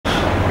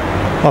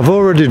I've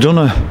already done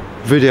a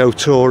video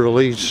tour of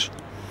Leeds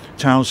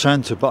town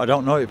centre, but I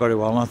don't know it very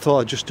well, and I thought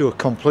I'd just do a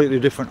completely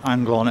different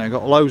angle on it. I've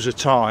got loads of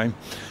time.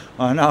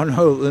 I now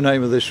know the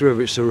name of this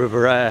river. It's the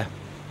River Aire.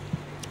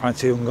 I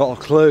haven't even got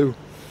a clue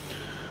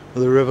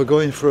of the river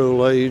going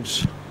through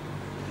Leeds.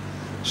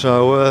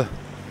 So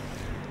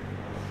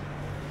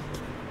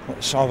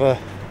let's have a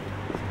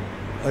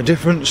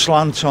different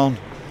slant on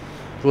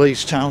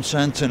Leeds town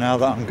centre now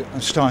that I'm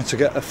starting to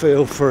get a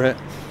feel for it.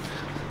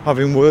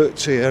 Having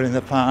worked here in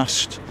the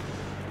past,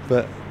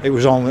 but it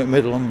was only at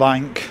Midland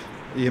Bank,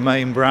 your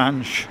main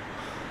branch,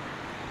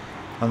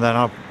 and then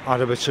I've had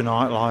a bit of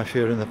nightlife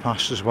here in the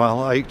past as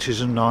well,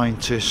 80s and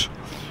 90s,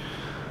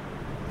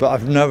 but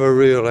I've never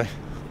really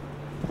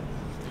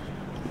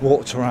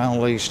walked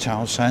around Leeds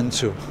town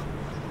centre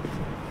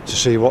to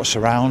see what's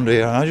around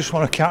here, and I just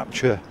want to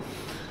capture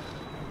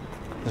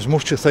as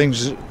much of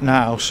things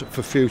now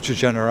for future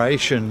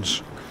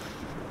generations.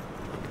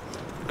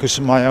 Because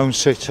my own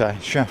city,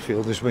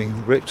 Sheffield, has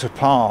been ripped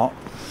apart.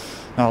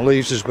 Now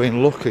Leeds has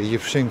been lucky. You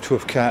seem to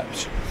have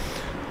kept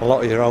a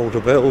lot of your older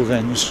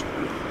buildings,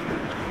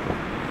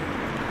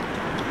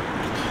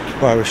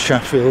 whereas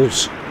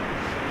Sheffield's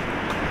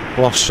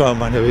lost so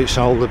many of its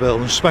older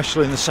buildings,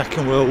 especially in the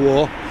Second World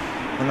War,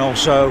 and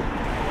also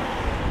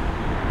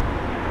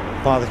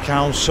by the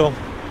council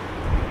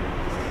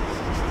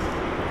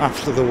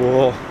after the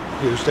war,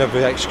 used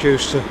every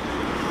excuse to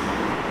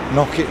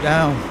knock it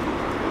down.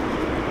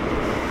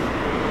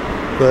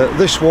 But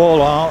this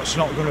wall art's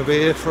not going to be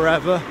here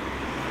forever,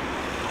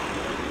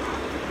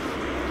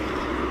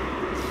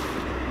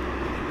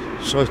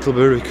 so it'll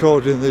be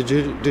recorded in the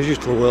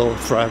digital world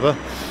forever.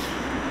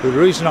 But the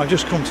reason I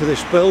just come to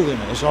this building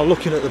is I'm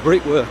looking at the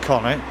brickwork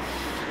on it,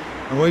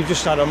 and we've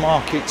just had a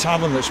market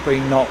tavern that's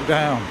been knocked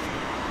down,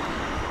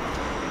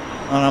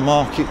 and a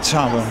market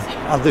tavern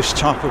had this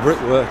type of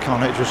brickwork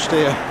on it just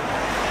here.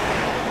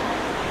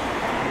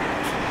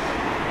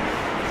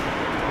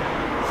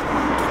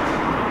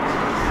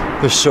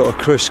 This sort of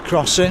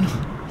crisscrossing,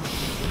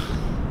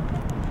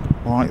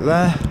 like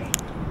there,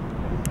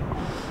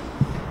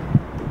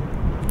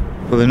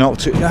 but they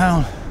knocked it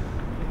down,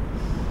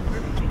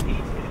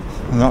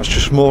 and that's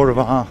just more of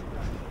our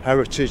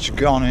heritage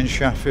gone in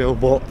Sheffield.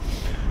 But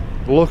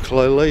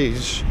luckily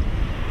Leeds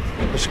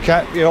has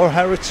kept your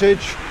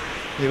heritage.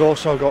 You've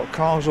also got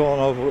cars all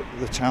over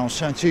the town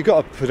centre. You've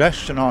got a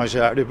pedestrianised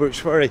area, but it's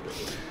very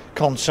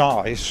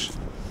concise,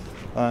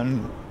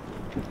 and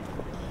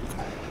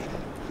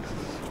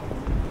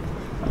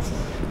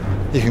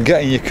you can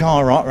get in your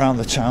car right around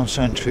the town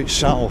centre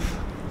itself.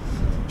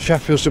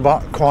 Sheffield's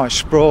about quite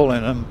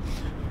sprawling, and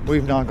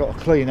we've now got a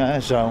clean air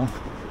zone,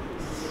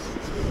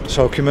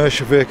 so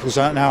commercial vehicles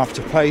don't now have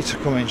to pay to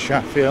come in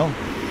Sheffield.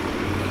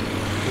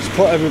 It's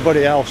put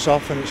everybody else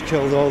off, and it's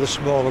killed all the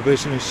smaller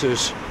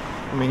businesses.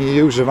 I mean, you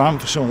use a van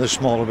for some of the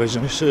smaller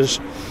businesses,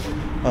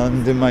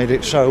 and they made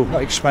it so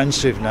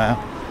expensive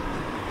now.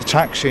 The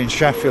taxi in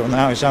Sheffield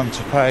now is having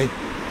to pay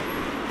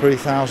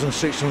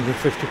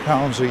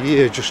 £3,650 a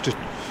year just to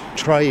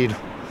trade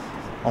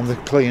on the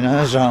clean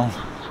air zone,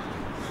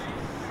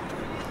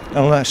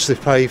 unless they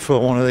pay for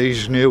one of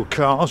these new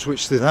cars,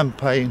 which they then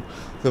pay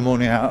the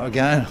money out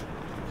again.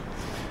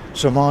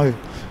 So my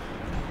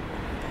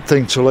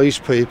thing to Leeds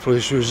people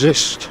is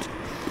resist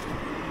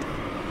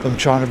them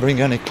trying to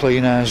bring any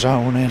clean air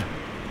zone in.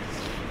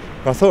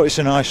 But I thought it's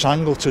a nice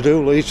angle to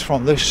do Leeds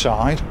from this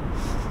side.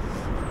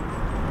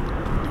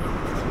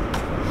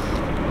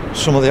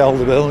 Some of the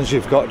older buildings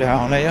you've got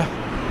down here.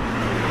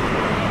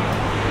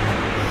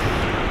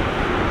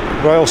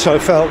 But I also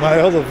felt my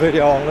other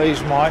video on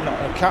Leeds might not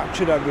have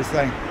captured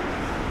everything,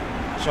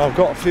 so I've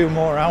got a few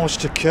more hours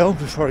to kill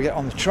before I get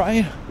on the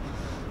train.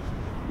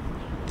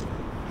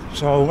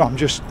 So I'm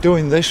just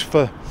doing this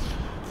for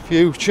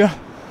future.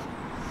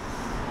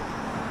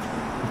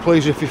 And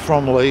please, if you're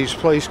from Leeds,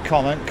 please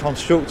comment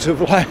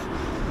constructively.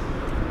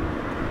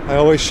 I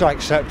always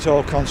accept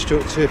all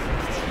constructive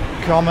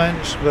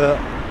comments, but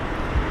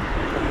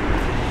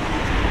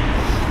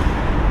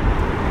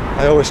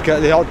I always get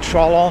the odd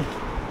troll on,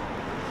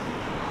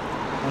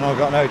 and I've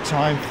got no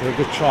time for the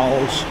good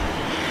trolls.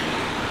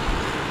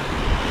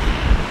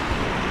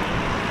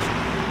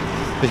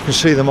 You can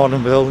see the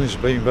modern buildings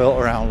being built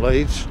around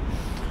Leeds.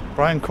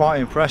 But I'm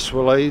quite impressed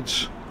with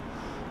Leeds.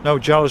 No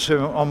jealousy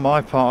on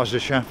my part as a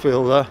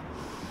Sheffielder.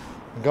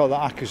 I got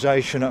that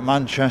accusation at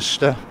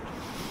Manchester,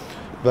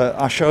 but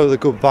I show the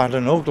good, bad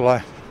and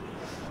ugly.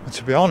 And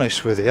to be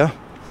honest with you,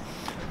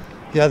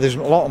 yeah, there's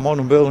a lot of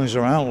modern buildings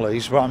around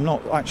Leeds, but I'm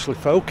not actually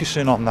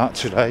focusing on that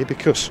today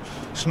because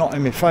it's not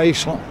in my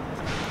face.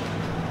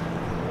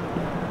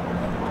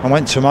 I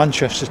went to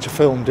Manchester to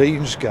film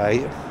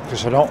Deansgate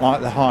because I don't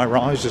like the high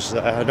rises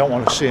there. I don't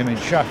want to see them in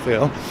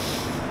Sheffield.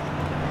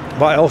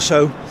 But I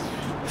also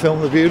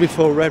filmed the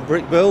beautiful red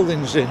brick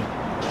buildings in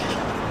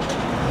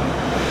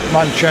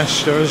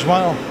Manchester as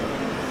well.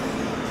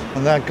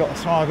 And they've got a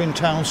thriving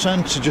town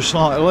centre just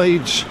like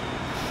Leeds.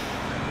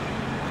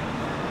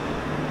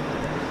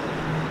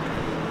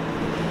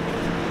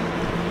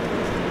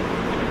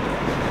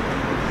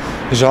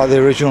 Is like the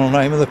original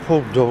name of the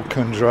pub, Duck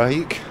and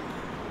Drake.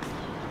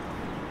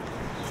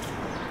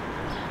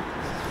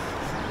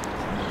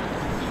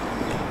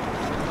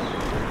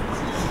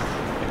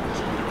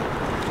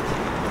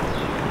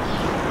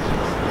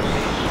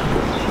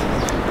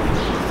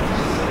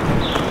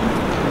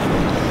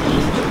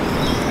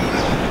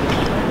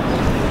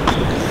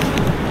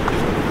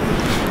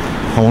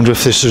 I wonder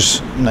if this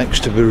is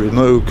next to be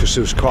removed, because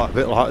there was quite a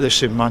bit like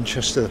this in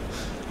Manchester.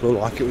 It looked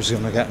like it was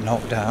going to get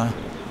knocked down.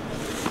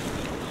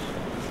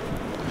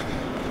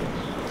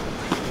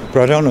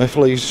 But I don't know if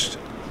Leeds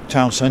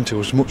town centre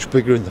was much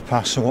bigger in the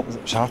past, and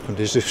what's happened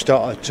is they've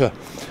started to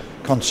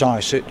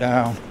concise it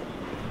down.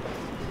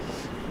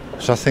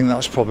 So I think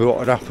that's probably what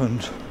had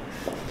happened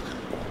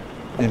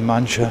in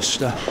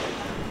Manchester.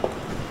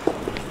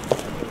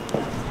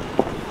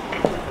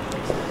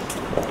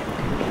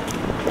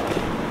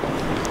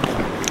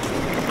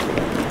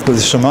 But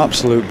there's some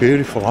absolute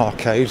beautiful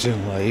arcades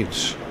in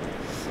Leeds.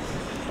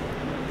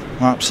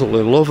 I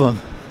absolutely love them.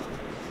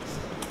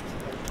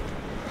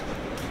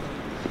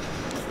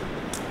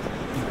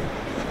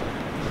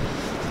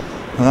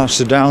 And that's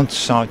the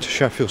downside to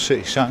Sheffield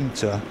City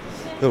Centre,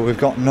 that we've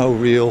got no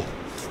real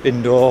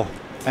indoor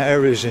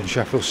areas in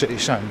Sheffield City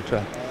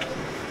Centre,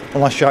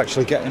 unless you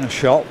actually get in a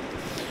shop.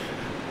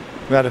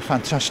 We had a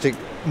fantastic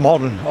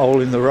modern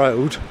hole in the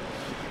road,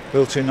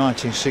 built in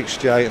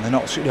 1968, and they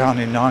knocked it down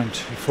in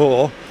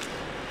 94.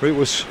 But it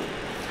was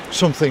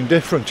something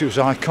different. It was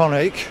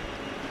iconic,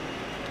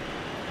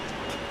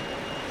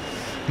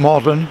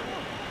 modern,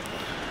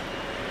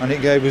 and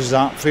it gave us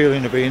that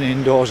feeling of being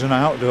indoors and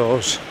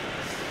outdoors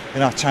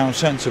in our town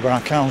centre, but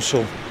our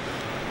council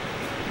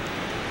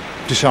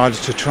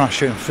decided to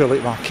trash it and fill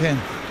it back in.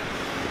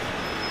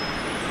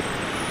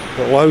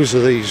 But loads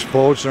of these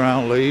boards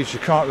around Leeds, you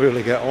can't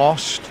really get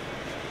lost.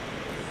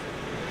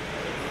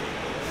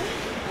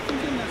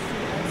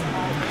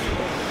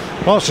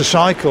 Lots of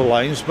cycle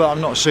lanes, but I'm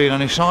not seeing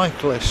any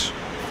cyclists.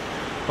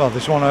 Well,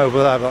 there's one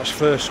over there, that's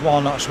first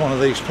one, that's one of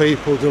these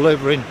people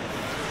delivering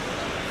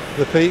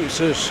the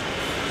pizzas.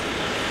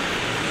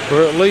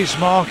 We're at Leeds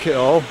Market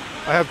Hall.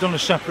 I have done a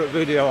separate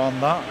video on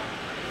that,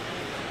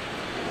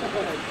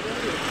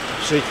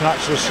 so you can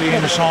actually see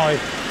inside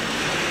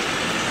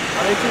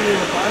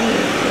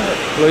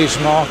Leeds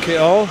Market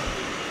Hall.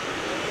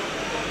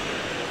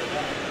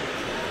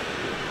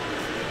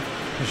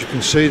 As you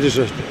can see, there's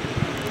a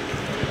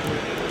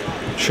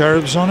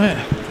cherubs on it.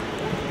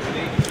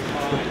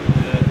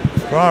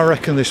 But I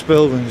reckon this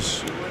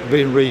building's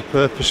been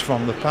repurposed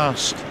from the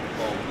past.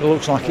 It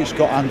looks like it's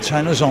got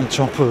antennas on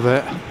top of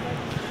it.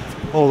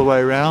 All the way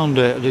around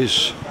it. They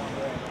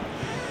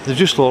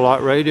just look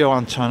like radio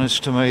antennas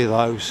to me,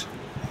 those.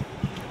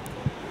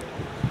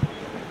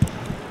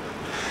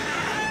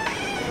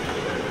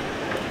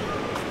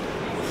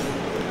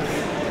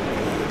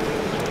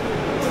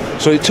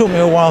 So it took me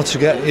a while to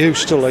get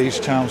used to Leeds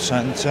town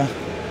centre,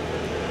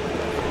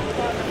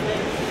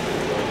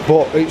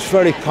 but it's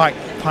very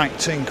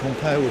packed in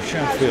compared with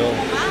Sheffield.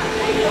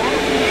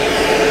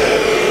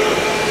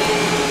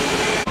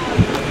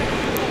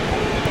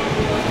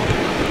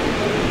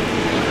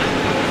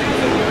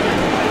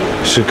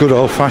 It's a good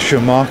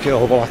old-fashioned market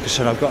hall, but like I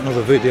said, I've got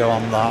another video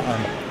on that,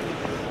 and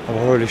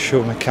I've already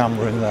shown my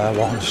camera in there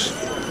once.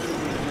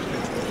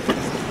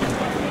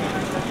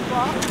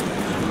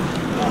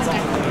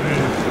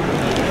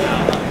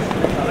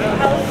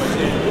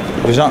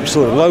 There's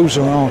absolutely loads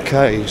of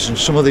arcades, and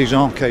some of these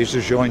arcades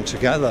are joined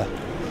together.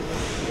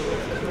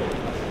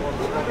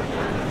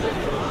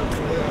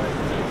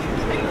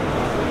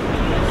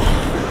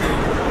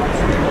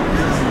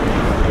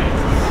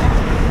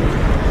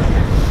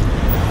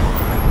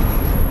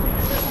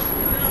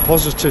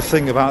 Positive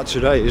thing about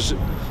today is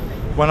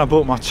when I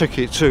bought my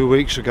ticket 2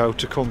 weeks ago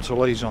to come to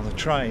Leeds on the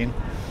train,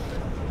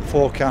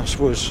 forecast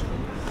was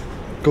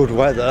good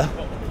weather,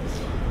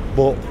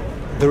 but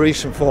the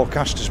recent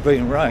forecast has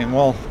been rain.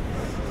 Well,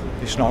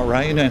 it's not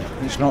raining.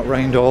 It's not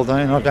rained all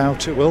day, and I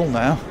doubt it will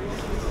now.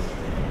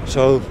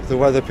 So the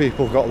weather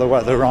people got the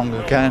weather wrong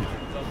again.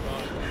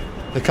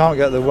 They can't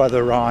get the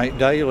weather right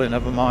daily,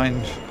 never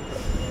mind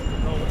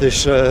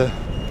this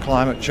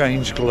climate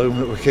change gloom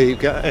that we keep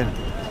getting.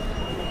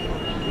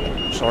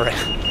 Sorry.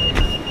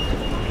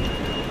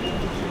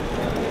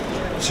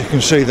 So you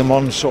can see the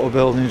modern sort of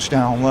buildings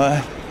down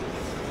there,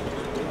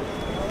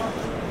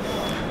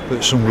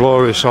 but some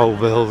glorious old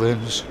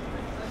buildings,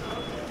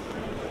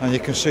 and you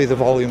can see the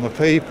volume of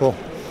people.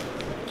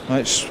 And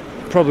it's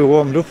probably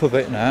warmed up a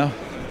bit now.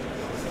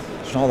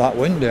 It's not that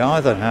windy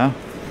either now,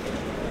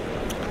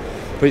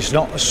 but it's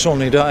not a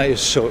sunny day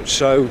as such,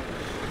 so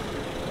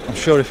I'm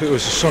sure if it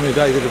was a sunny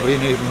day there'd have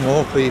been even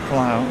more people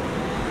out.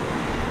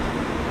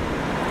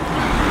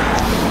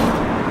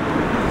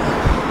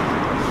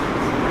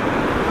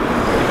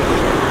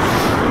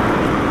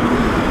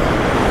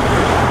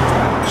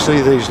 See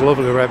these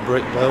lovely red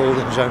brick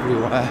buildings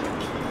everywhere.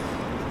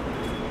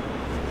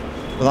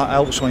 But that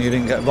helps when you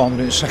didn't get bombed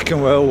in the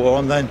Second World War,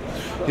 and then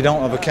you don't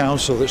have a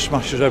council that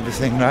smashes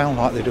everything down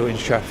like they do in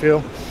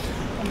Sheffield.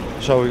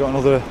 So we've got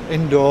another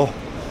indoor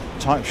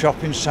type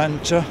shopping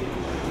centre.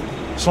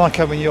 It's like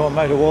having your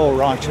Meadow Hall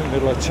right in the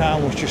middle of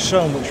town, which is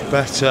so much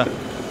better.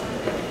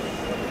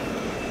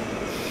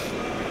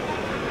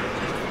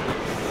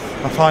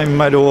 I find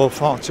Meadow Hall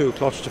far too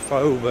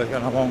claustrophobic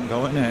and I won't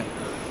go in it.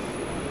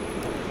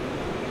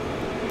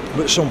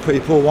 But some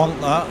people want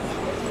that,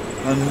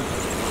 and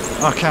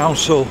our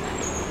council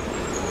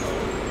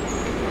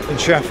in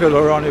Sheffield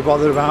are only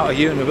bothered about a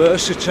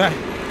university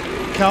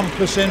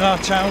campus in our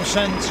town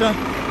centre.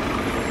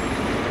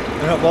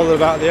 They're not bothered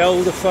about the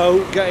older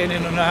folk getting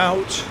in and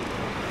out.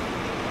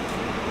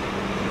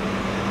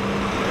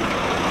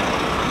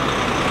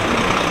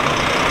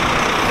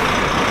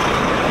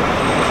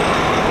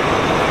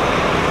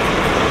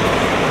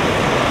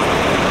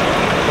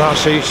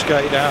 That's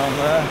Eastgate down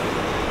there.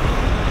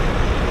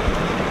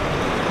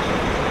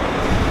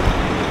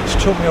 It's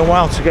took me a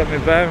while to get my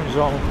bearings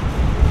on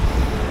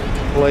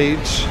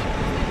Leeds.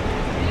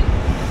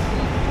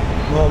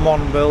 More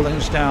modern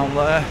buildings down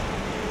there.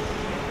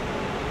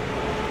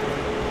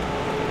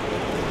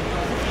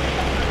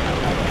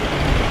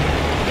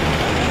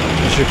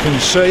 As you can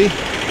see,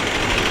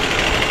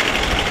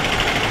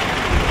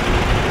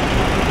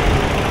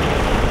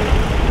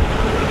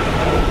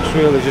 it's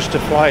really just a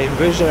flying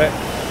visit.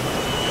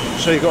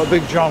 So you've got a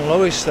big John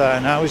Lewis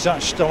there now. Is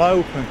that still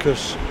open?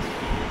 Because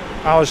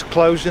ours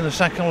closed in the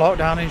second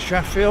lockdown in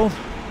Sheffield.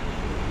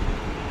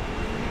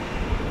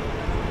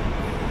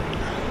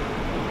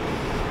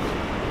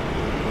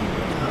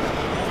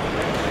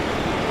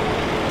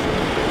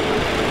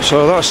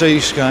 So that's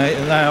Eastgate,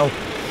 and now I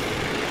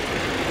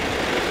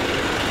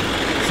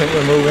think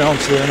we're moving on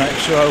to the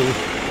next road.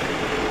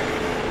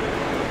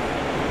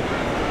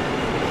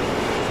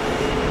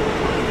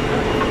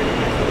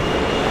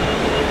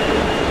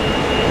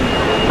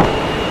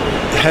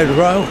 Head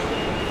row.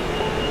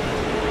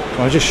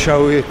 I'll just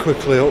show you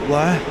quickly up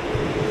there.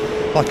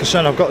 Like I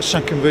said, I've got a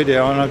second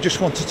video and I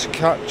just wanted to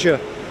capture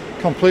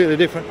a completely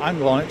different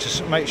angle on it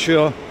to make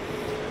sure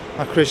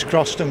I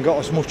crisscrossed and got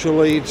as much of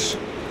Leeds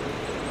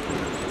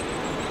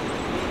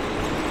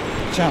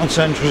town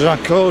centre as I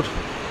could.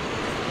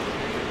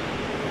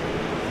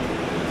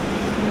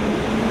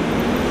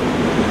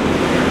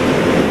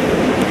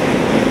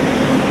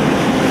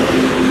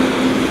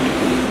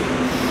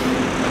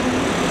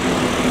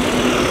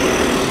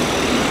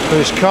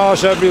 There's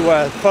cars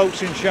everywhere.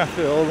 Folks in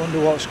Sheffield wonder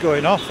what's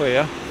going off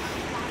here.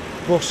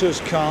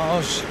 Buses,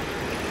 cars.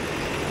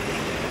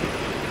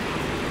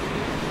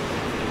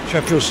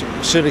 Sheffield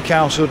City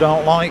Council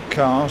don't like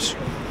cars,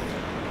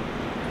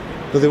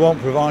 but they won't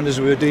provide us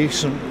with a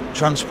decent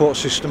transport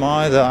system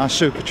either. Our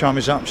super tram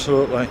is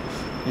absolutely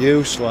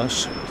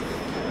useless.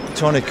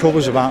 It only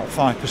covers about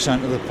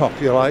 5% of the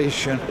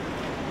population,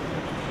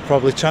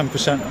 probably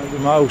 10% at the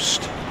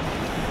most.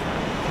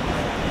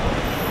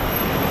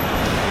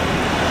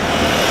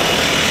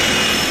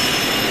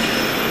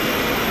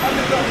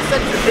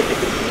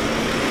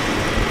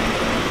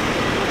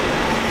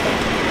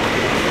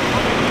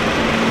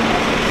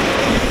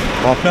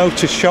 I've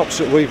noticed shops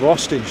that we've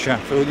lost in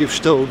Sheffield, you've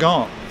still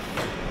got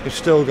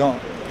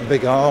a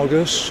big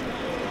Argus,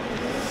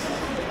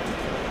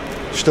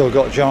 still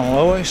got John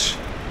Lewis.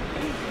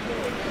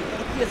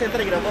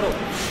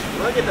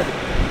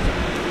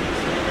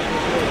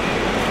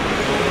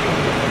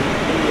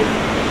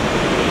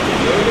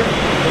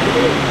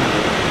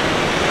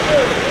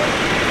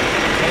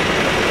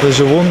 There's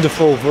a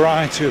wonderful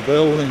variety of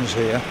buildings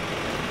here.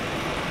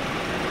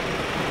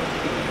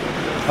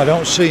 I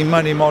don't see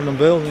many modern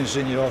buildings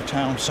in your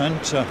town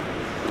centre.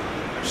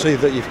 See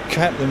that you've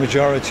kept the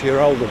majority of your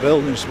older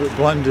buildings but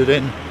blended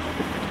in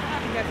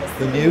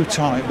the new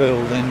type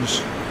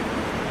buildings.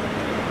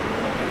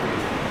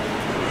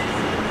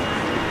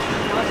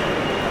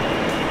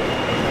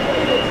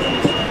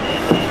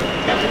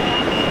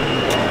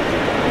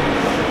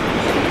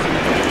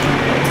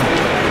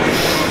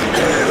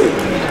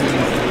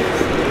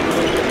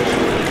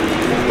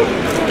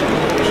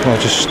 So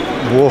I'll just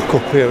walk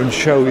up here and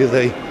show you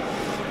the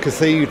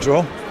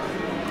cathedral.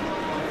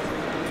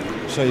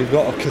 So you've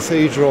got a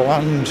cathedral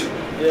and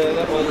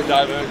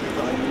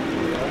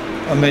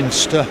a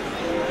minster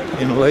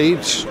in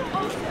Leeds.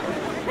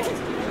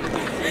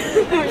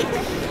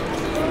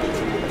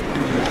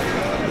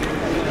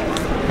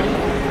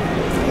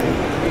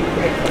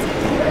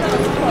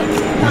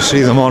 You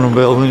see the modern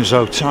buildings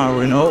though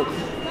towering up.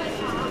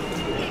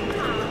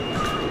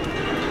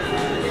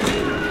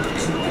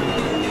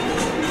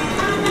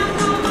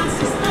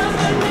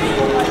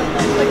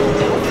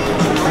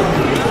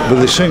 But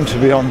they seem to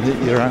be on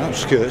your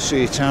outskirts of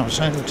your town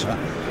centre.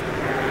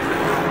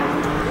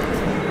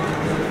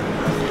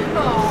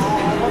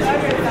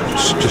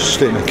 Just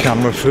sticking the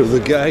camera through the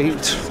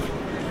gate.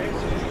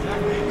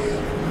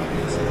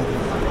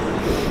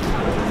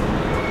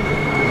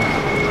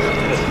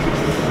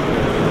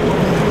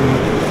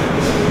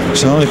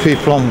 So the only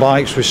people on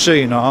bikes we've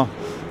seen are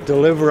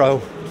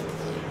Deliveroo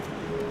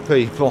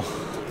people.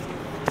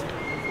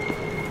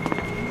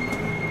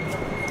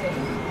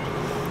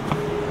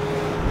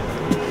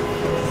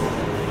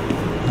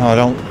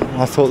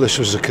 I thought this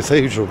was a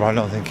cathedral, but I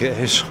don't think it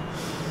is.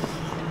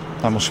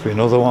 That must be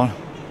another one.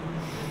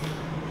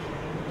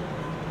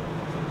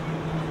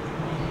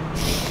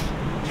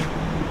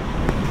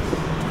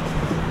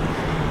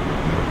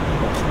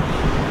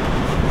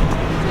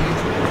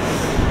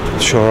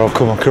 sure I'll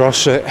come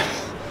across it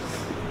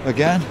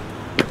again.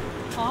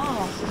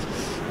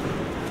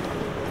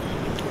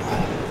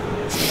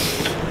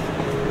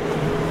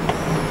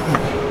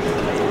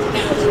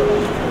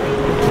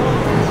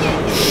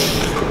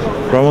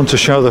 But I want to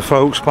show the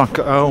folks back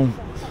at home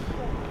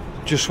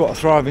just what a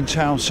thriving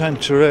town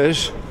centre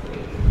is.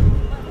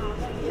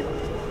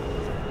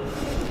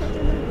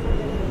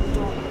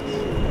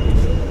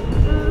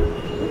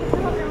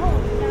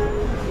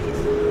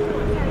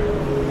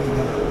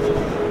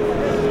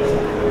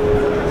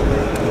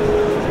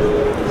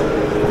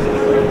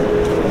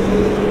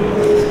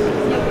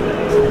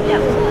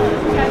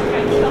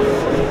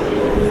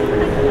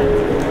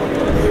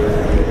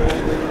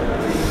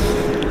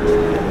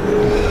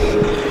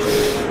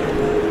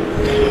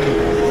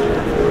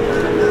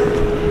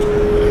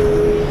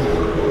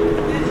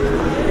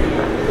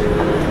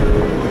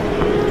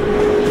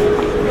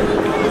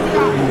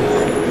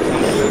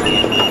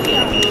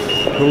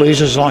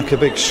 Leeds is like a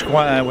big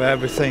square with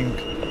everything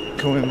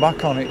coming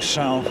back on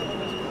itself.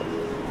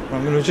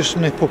 I'm going to just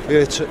nip up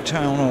here to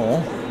Town Hall.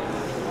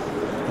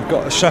 I've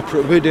got a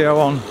separate video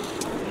on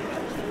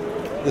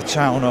the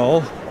Town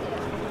Hall,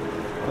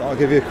 but I'll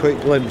give you a quick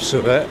glimpse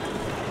of it.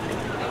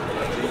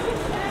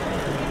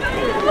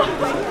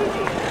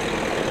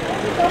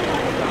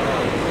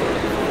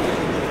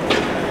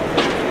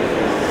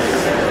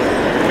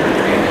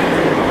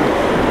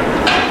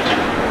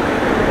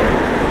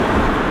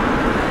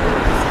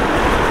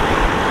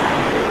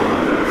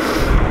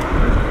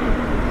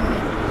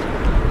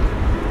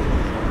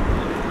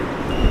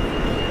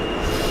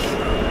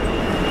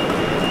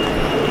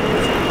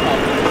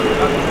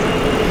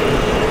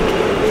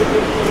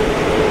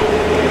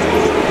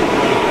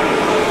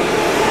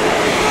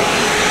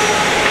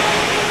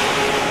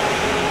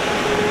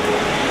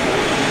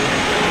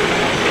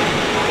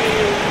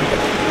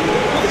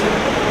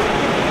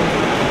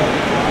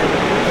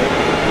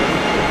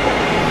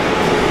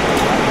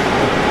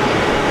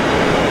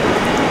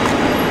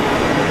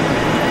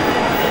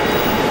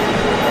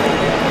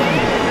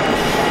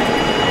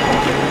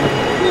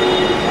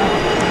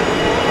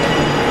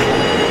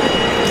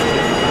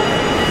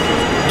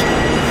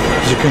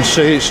 You can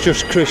see it's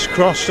just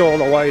crisscrossed all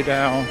the way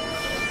down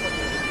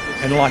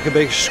in like a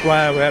big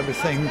square with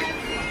everything,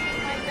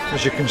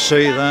 as you can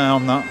see there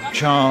on that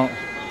chart.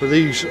 But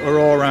these are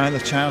all around the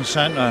town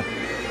centre.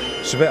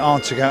 It's a bit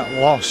hard to get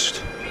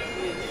lost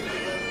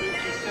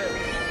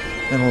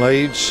in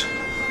Leeds.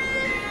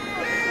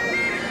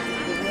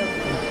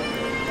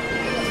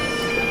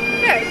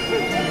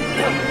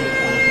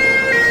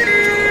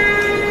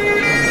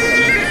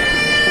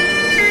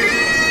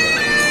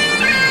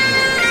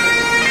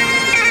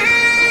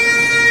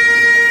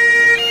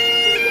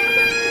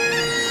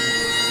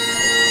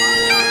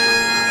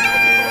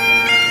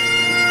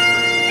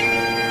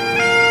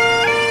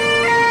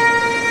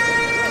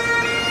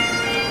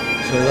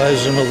 So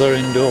there's another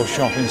indoor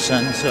shopping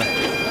centre.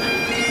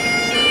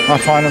 I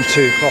find them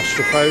too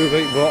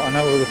claustrophobic, but I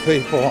know other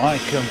people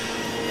like them.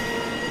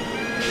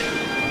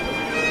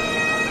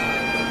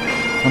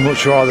 I'd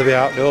much rather be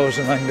outdoors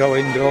and then go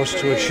indoors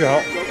to a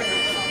shop.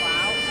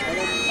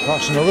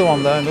 That's another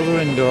one there, another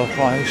indoor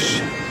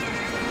place.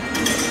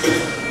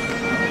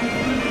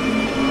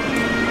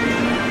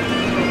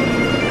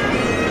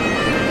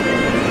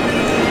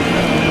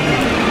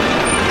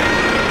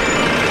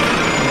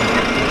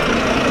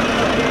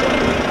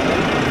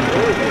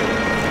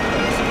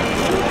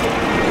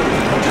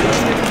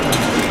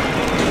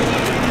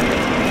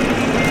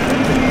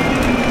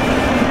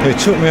 It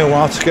took me a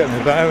while to get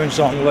my bearings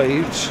on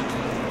Leeds.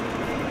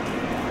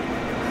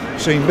 It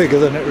seemed bigger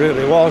than it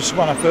really was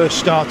when I first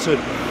started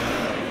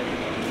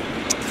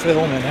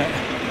filming it.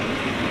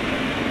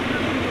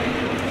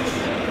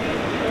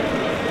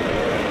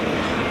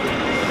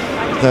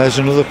 There's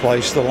another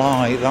place, the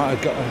Light, that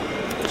had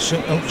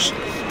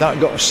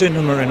got a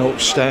cinema in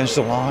upstairs,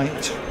 the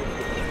Light.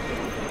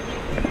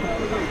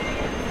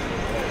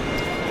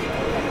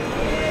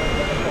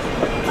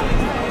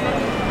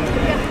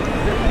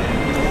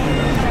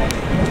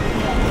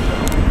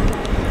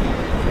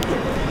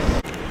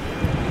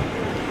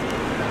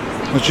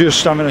 I was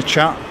just having a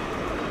chat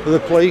with the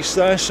police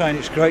there, saying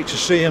it's great to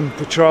see them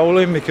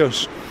patrolling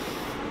because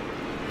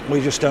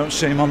we just don't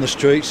see them on the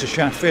streets of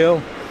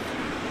Sheffield.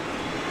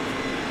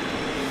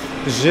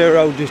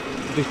 Zero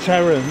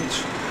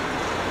deterrent.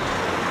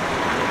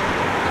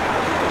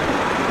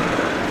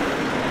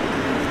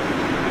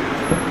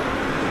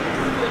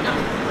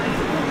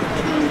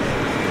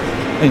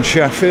 In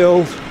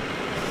Sheffield,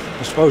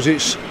 I suppose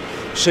it's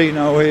see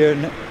no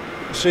evil,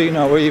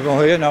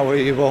 hear no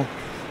evil,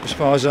 as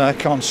far as they're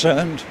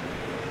concerned.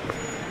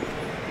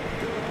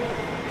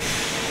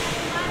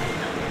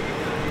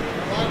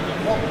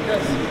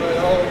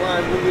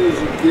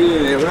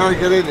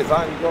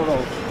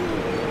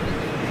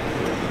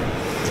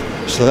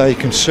 So there you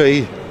can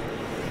see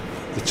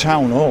the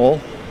town hall.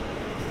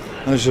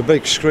 There's a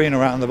big screen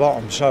around the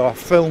bottom, so I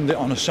filmed it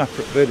on a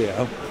separate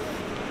video.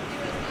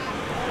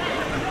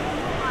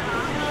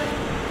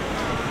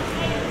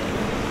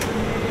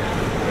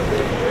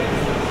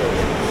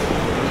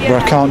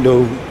 but I can't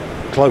do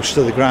close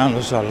to the ground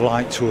as I'd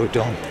like to have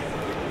done.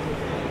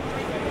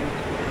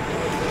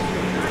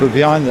 But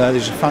behind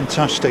there's a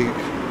fantastic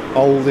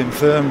old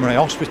infirmary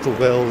hospital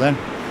building,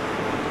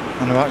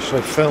 and I've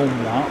actually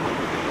filmed that.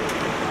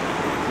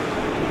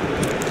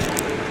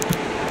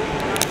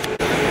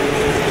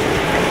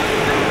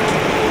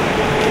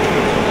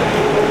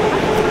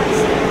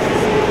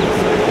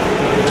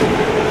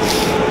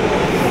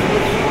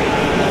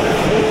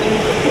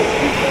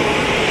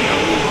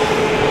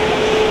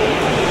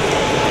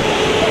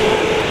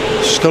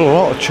 Still a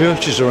lot of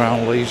churches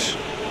around Leeds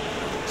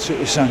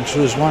city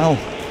centre as well.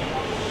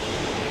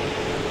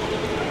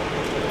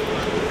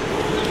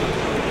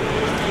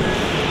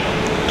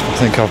 I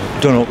think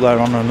I've done up there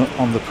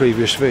on the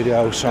previous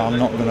video, so I'm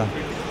not going to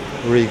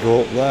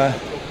re-go up there.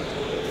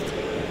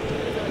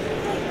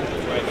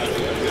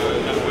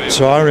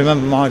 So I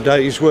remember my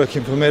days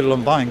working for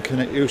Midland Bank, and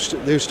there used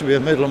to be a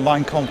Midland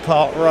Bank on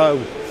Park Row,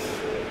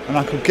 and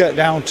I could get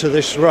down to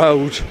this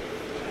road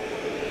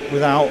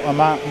without a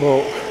map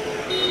book.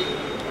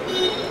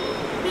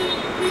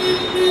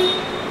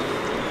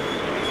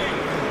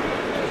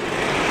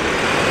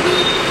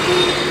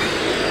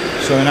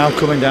 So we're now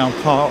coming down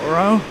Park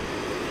Row.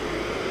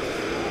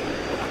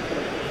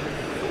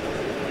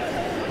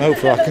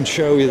 Hopefully I can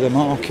show you the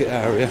market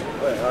area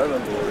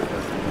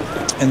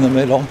in the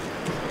middle.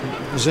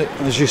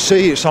 As you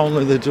see, it's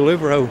only the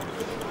Deliveroo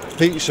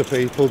pizza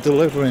people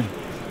delivering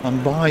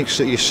on bikes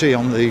that you see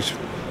on these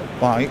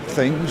bike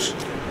things.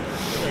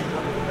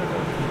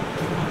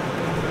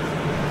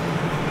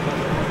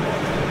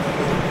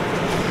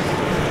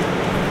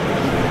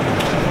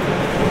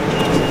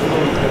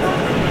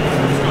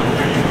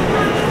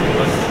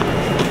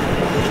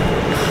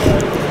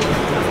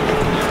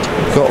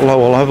 Got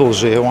lower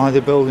levels here. Why are they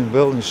building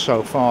buildings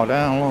so far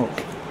down?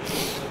 Look,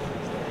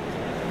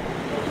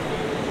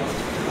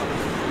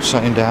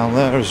 same down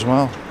there as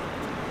well.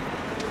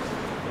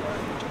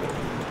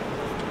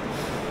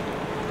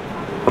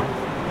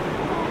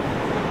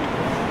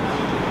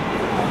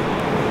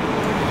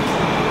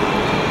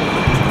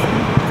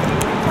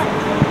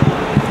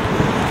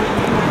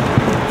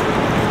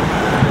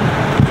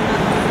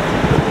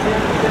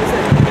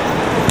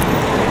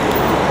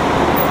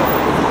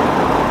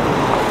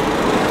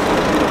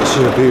 This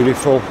is a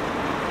beautiful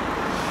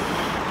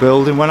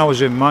building. When I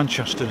was in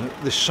Manchester,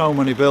 there's so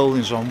many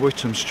buildings on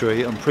Whittam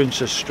Street and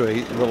Princess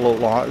Street that look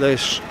like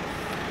this.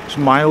 There's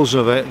miles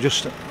of it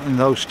just in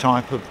those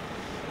type of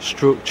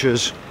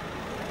structures.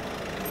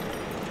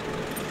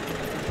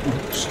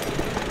 Oops.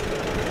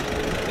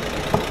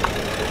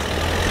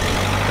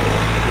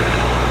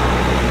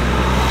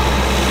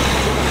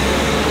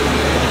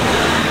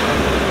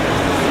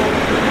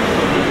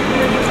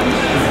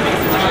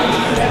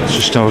 Let's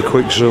just have a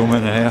quick zoom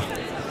in here.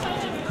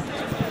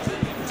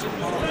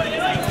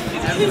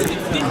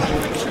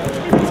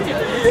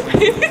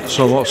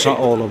 So what's that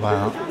all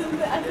about?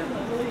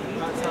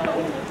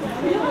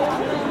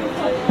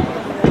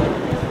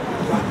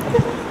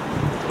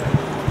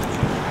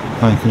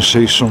 I can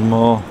see some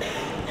more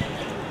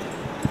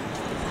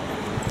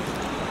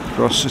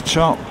across the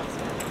top.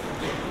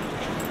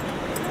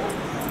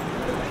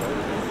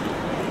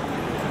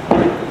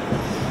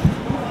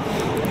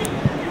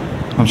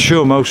 I'm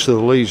sure most of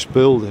the Leeds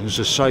buildings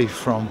are safe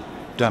from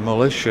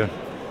demolition,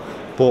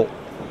 but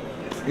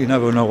you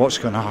never know what's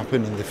going to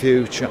happen in the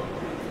future.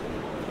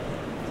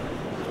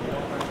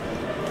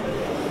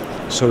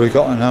 So we've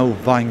got an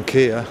old bank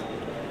here.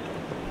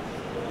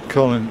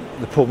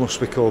 The pub must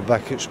be called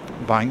Beckett's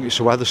Bank. It's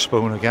a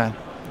Wetherspoon again.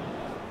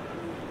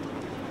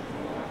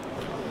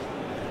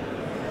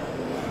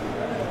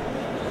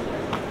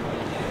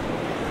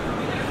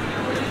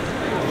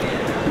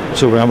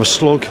 So we have a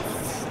slug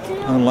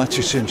and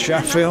lettuce in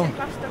Sheffield.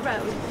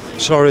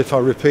 Sorry if I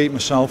repeat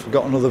myself, I've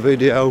got another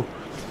video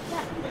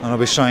and I'll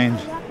be saying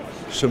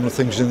similar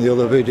things in the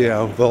other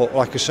video, but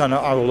like I said,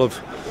 I will have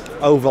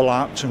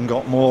overlapped and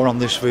got more on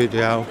this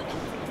video.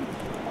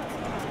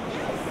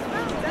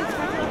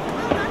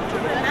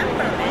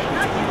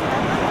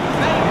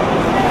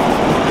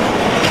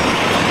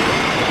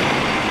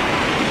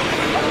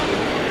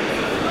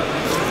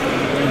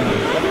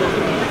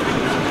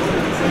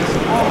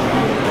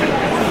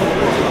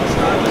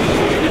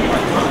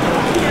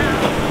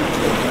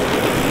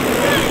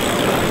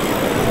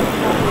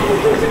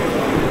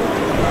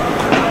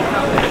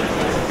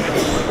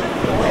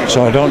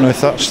 So I don't know if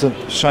that's the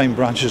same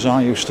branch as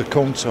I used to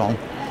come to on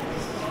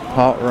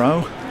Park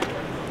Row.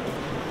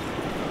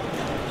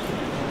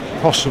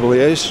 Possibly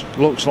is,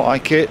 looks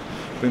like it.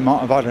 We might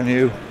have had a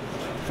new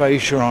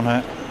fascia on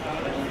it.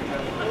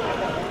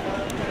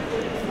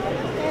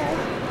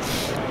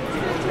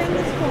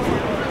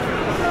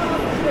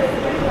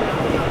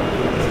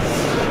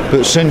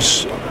 But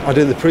since I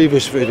did the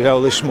previous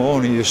video this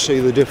morning, you see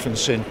the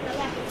difference in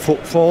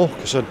footfall,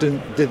 because I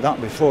did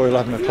that before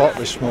 11 o'clock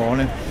this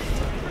morning.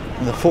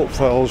 And the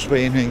footfall's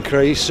been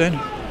increasing,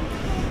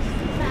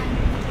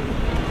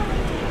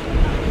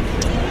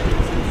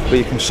 but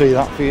you can see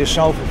that for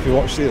yourself if you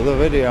watch the other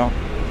video.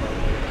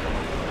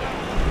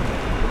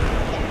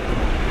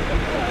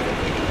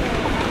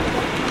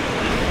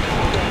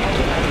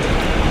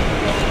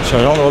 So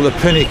I don't know what the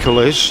pinnacle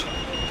is.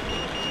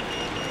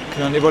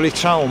 Can anybody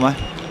tell me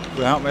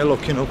without me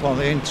looking up on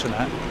the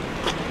internet?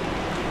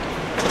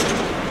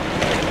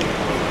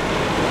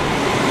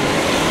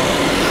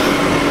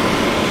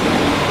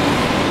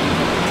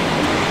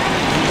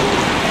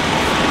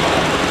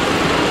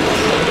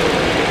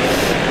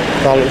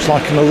 That looks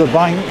like another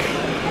bank.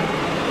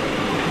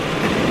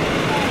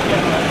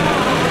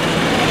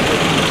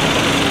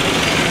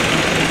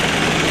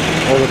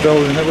 Or the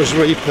building that was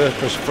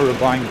repurposed for a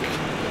bank.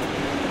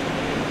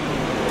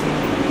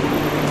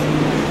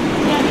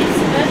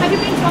 Have you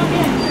been to the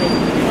entry?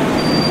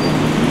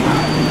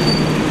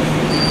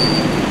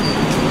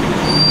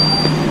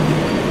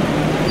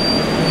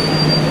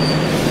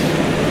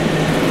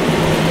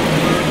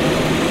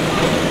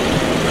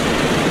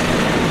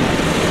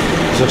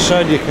 As I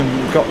said, you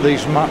can got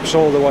these maps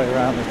all the way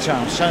around the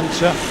town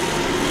centre.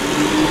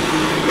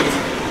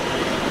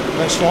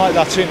 It's like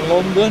that in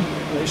London.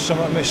 There's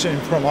something missing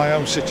from my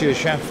own city of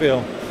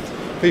Sheffield.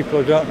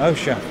 People who don't know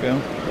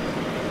Sheffield.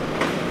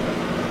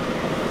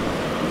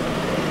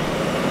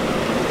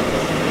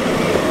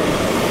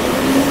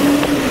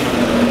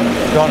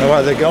 Don't know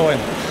where they're going.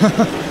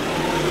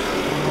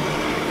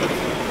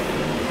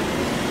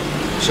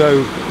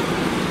 So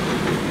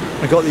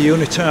I got the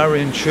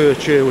Unitarian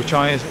Church here, which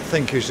I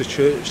think is the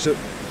church that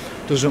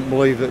doesn't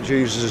believe that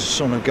Jesus is the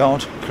Son of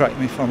God. Correct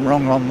me if I'm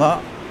wrong on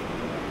that.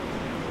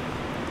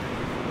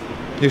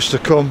 Used to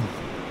come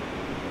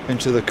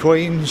into the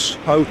Queen's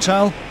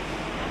Hotel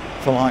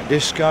for like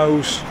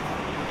discos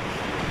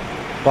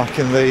back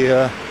in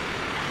the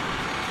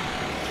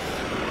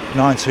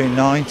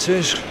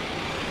 1990s.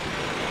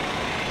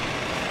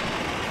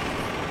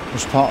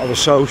 Was part of a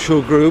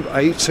social group,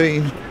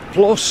 18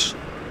 plus,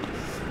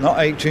 not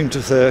 18 to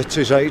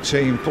 30s,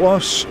 18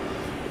 plus,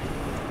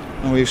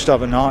 and we used to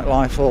have a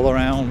nightlife all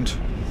around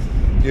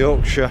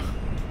Yorkshire.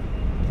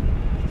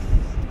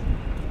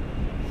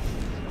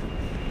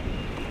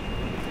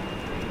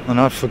 And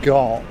I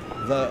forgot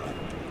that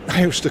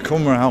I used to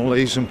come around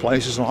Leeds and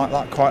places like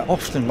that quite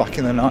often back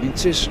in the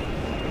 90s.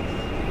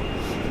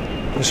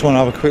 Just want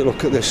to have a quick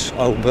look at this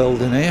old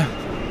building here.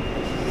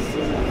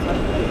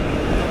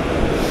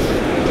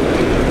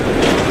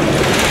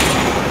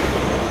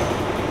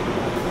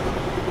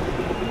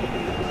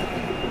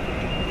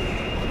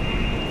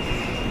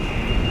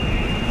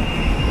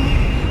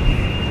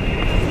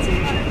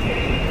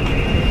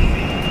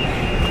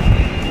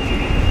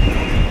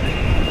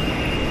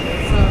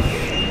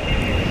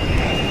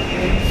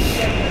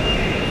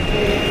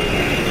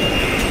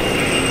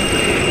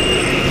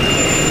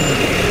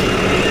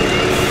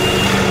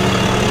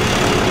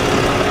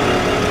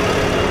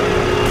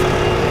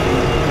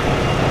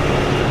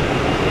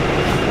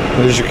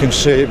 As you can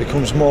see, it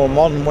becomes more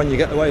modern when you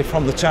get away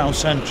from the town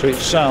centre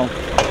itself.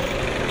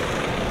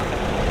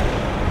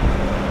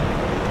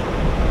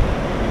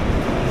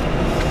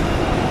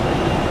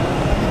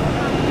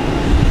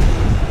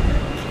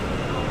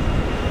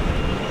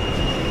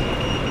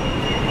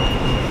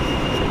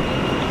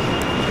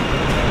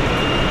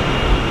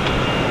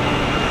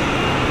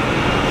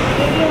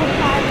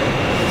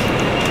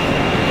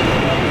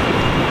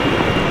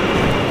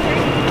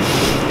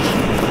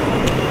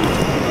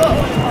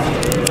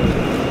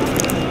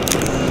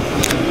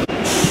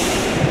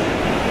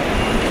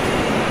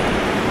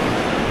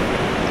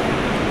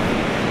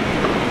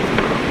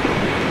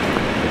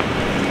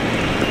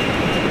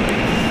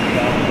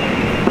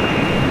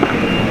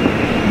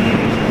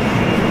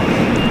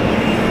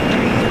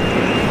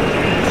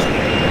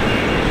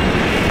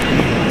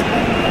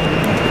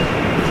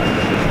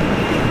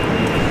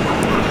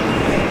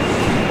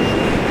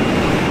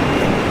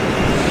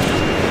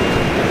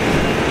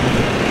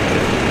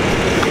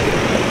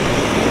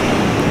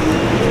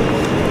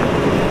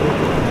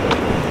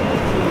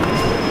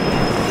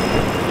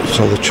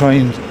 So the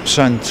train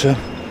centre,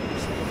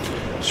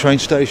 train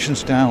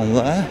station's down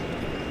there.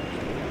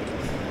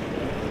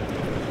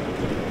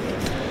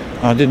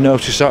 I did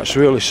notice that's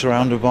really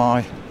surrounded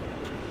by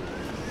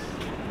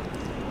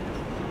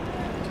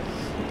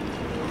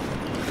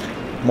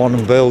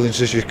modern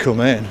buildings as you come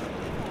in.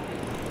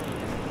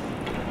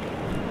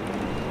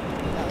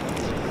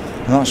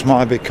 And that's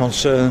my big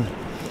concern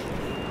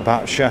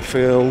about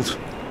Sheffield,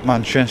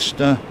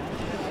 Manchester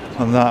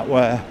and that,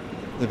 where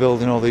they're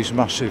building all these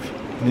massive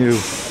new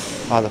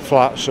either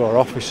flats or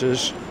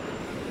offices.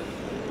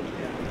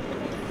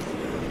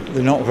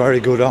 They're not very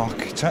good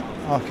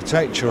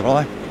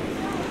architecturally.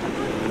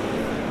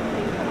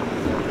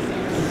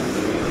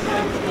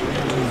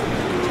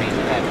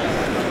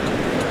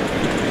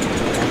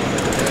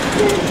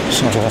 Let's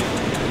have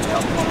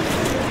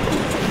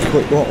a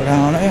quick walk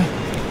down here.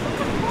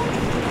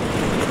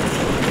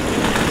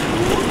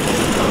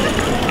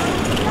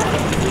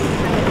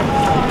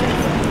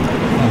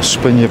 I'll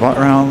spin you back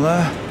round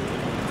there.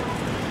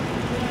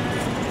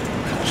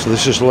 So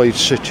this is Leeds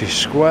City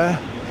Square.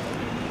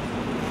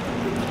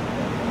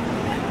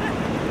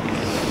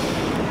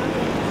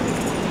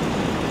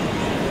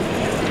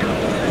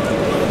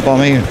 But I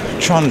mean,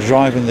 trying to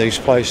drive in these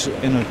places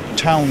in a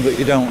town that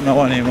you don't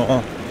know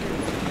anymore.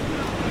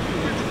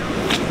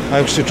 I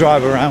used to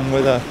drive around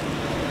with a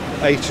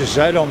A to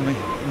Z on my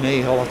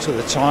knee a lot of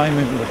the time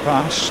in the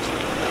past.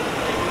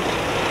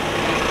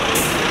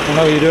 I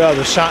know you do have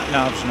the sat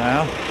navs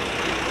now.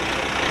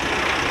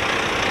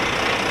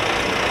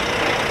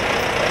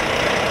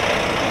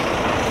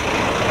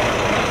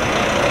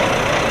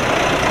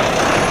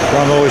 But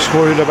I'm always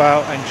worried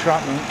about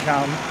entrapment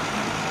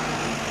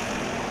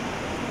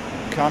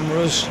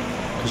cameras,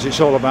 because it's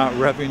all about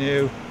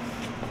revenue,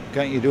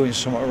 getting you doing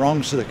something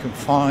wrong so they can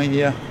fine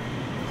you.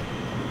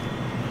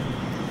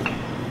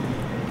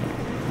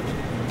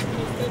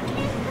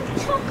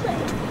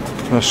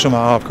 Well,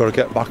 somehow I've got to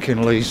get back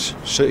in Leeds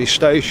City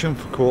Station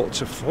for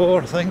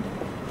 4:15, I think.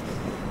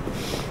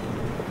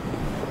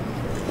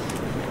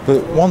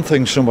 But one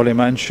thing somebody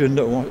mentioned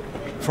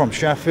from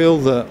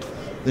Sheffield, that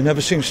there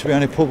never seems to be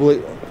any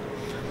public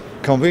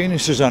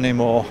conveniences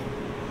anymore.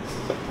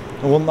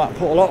 And wouldn't that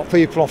put a lot of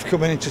people off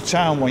coming into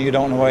town when you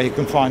don't know where you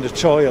can find a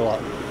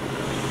toilet?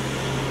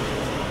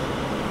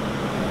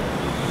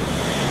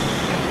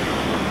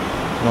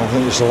 I don't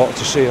think there's a lot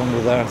to see under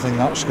there. I think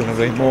that's going to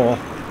be more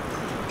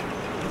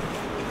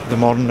the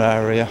modern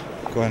area,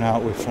 going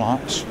out with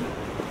flats.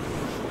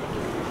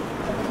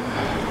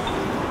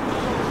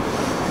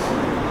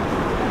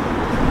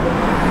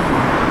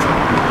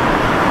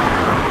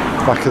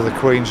 Back of the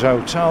Queen's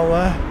Hotel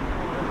there,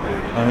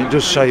 and it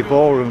does say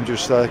ballroom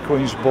just there,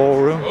 Queen's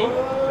Ballroom.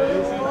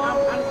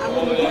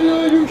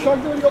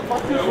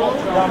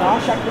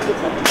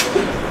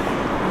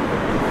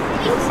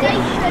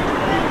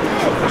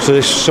 So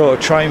this sort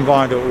of train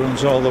viaduct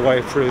runs all the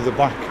way through the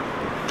back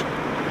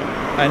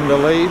end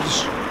of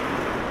Leeds.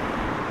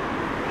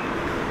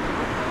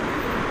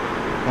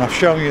 And I've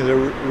shown you the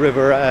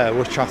River Aire,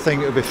 which I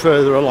think it'll be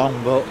further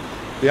along, but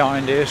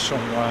behind here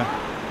somewhere.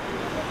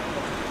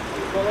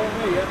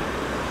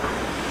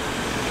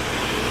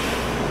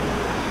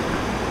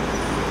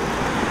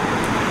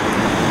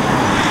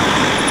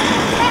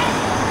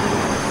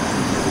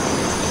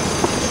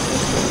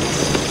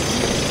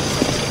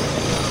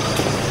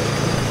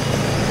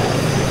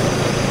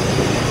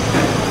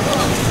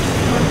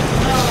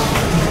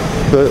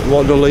 But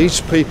what do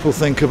Leeds people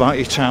think about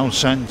your town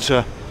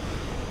centre?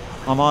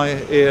 Am I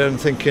here and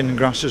thinking the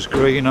grass is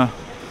greener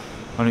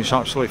and it's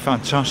absolutely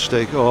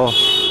fantastic, or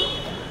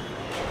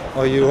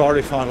are you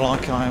horrified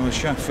like I am with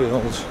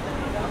Sheffield?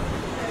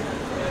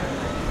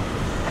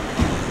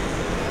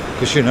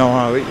 Because you know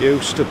how it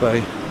used to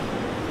be.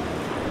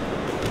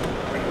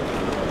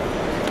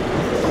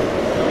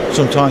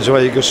 Sometimes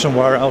when you go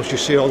somewhere else you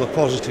see all the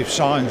positive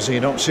signs and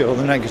you don't see all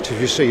the negative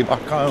you see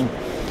back home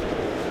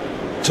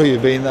till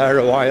you've been there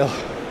a while.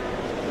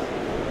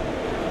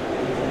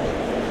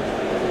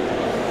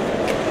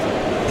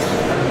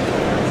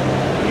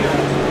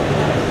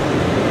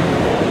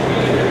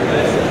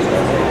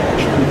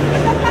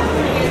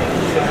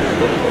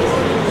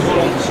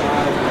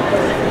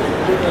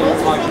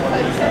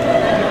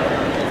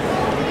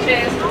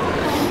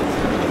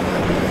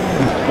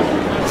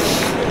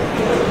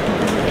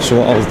 So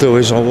what I'll do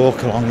is I'll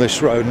walk along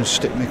this road and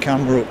stick my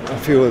camera up a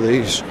few of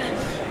these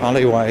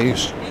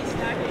alleyways.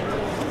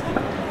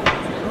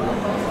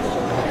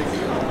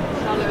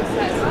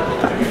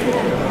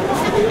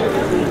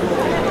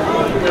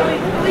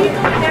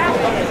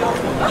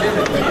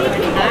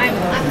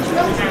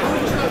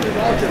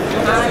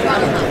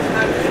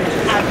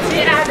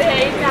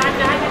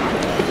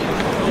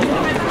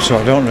 So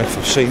I don't know if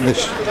I've seen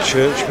this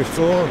church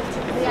before.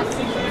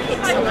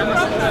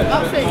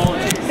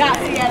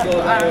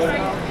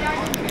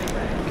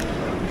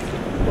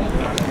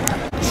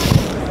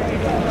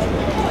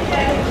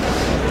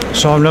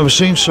 So I've never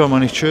seen so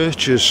many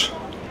churches,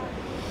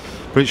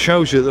 but it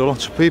shows you that a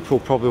lot of people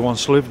probably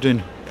once lived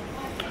in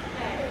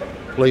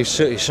Leeds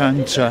city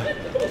centre.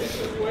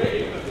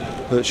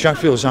 But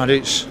Sheffield's had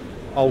its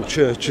old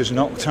churches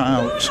knocked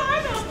out.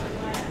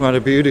 We had a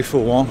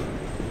beautiful one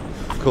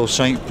called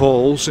St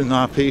Paul's in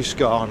our Peace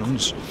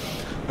Gardens.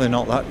 They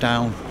knocked that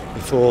down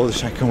before the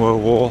Second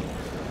World War.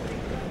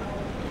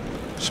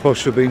 It's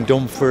supposed to have been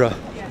done for a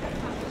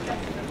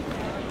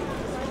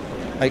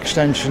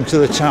extension to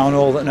the town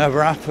hall that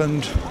never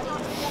happened.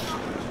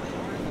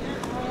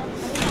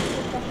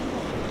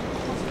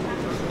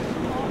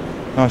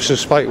 I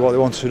suspect what they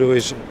want to do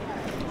is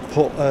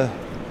put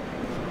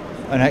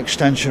an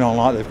extension on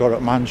like they've got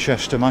at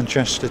Manchester.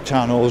 Manchester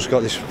Town Hall's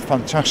got this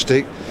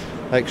fantastic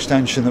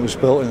extension that was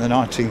built in the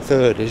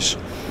 1930s,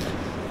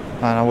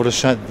 and I would have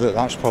said that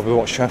that's probably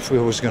what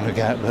Sheffield was going to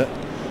get, but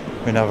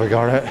we never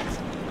got it.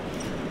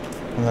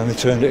 And then they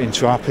turned it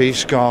into our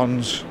Peace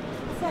Gardens,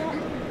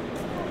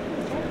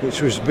 which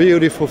was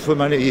beautiful for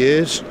many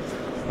years,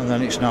 and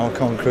then it's now a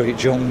concrete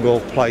jungle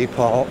play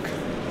park.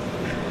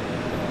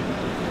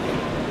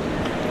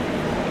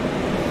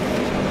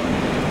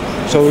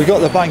 So we've got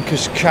the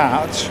Banker's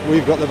Cat,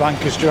 we've got the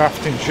Banker's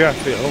Draft in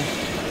Sheffield,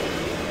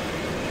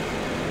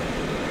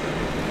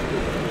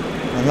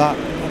 and that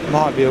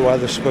might be a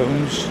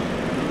Wetherspoons,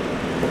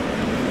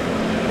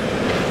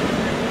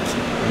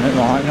 and it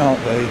might not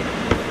be.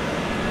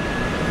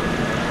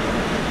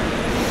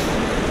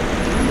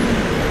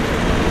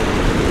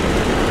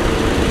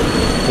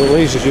 But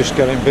Leeds are just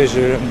getting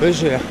busier and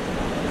busier.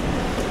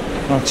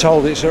 And I'm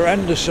told it's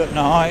horrendous at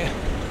night.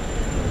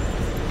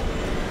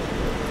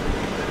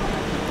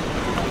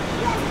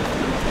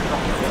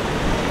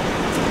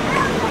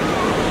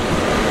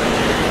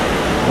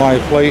 My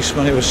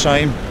policeman, he was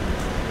saying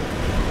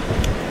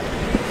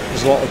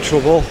there's a lot of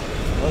trouble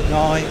at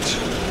night.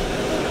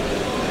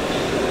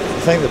 I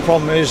think the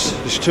problem is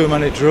there's too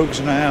many drugs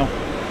now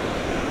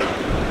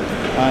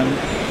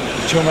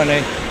and too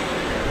many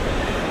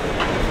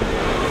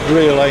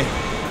really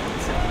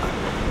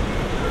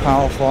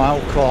powerful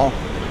alcohol.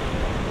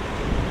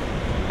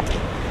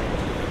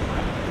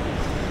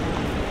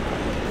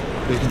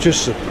 You can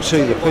just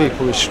see the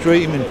people are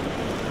streaming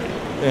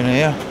in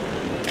here.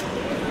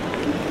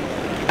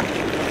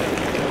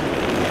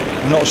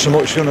 I'm not so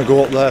much going to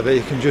go up there, but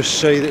you can just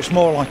see that it's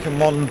more like a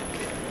modern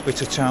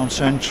bit of town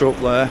centre up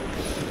there.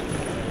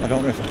 I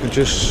don't know if I can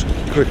just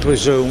quickly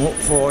zoom up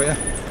for you.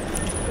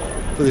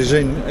 But there's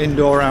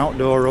indoor,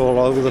 outdoor all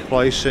over the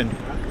place in.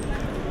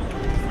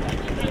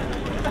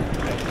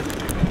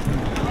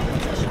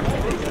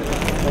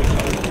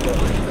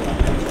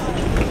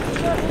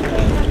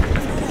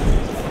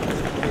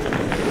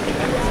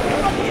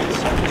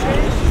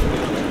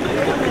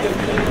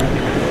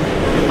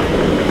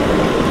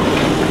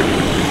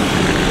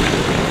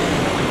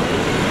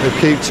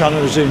 They keep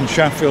telling us in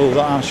Sheffield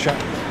that our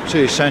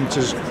city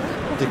centre's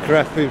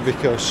decrepit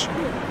because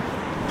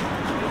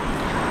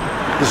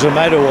there's a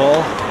meadow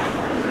wall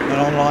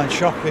and online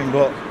shopping,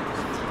 but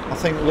I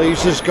think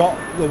Leeds has got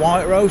the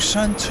White Rose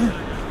Centre.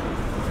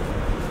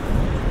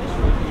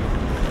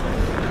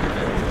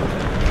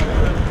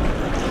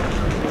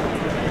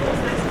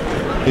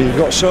 You've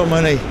got so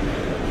many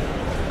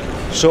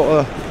sort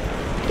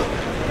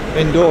of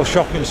indoor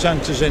shopping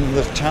centres in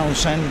the town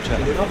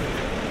centre.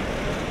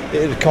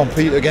 It'd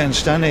compete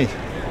against any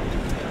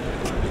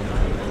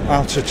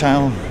out of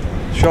town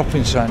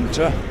shopping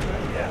centre.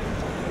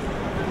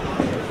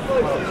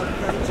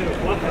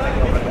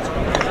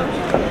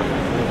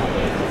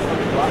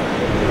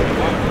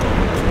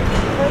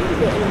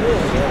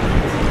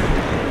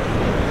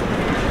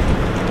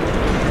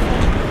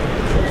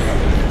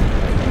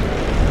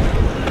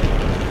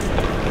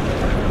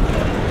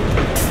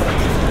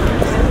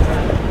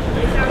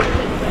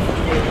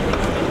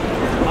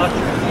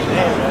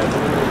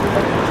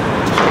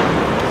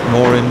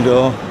 More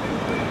indoor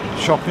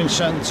shopping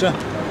centre.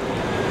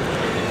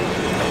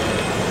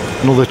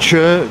 Another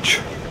church.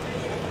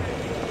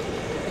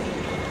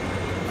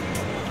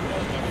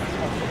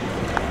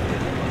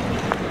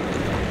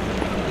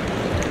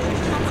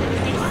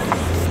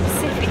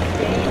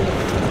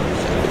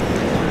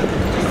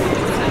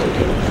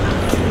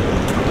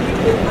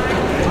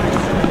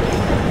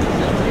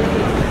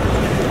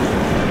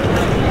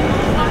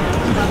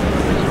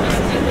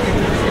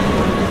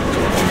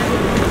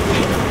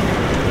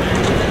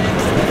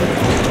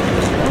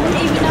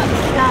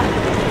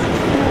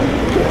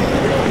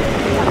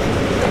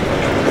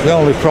 The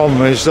only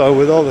problem is though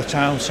with all the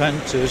town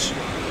centres,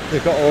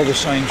 they've got all the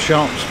same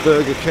shops: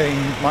 Burger King,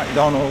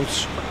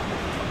 McDonald's,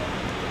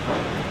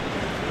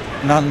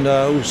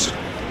 Nando's.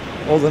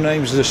 All the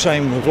names are the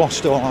same. We've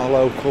lost all our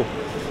local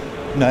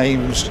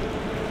names.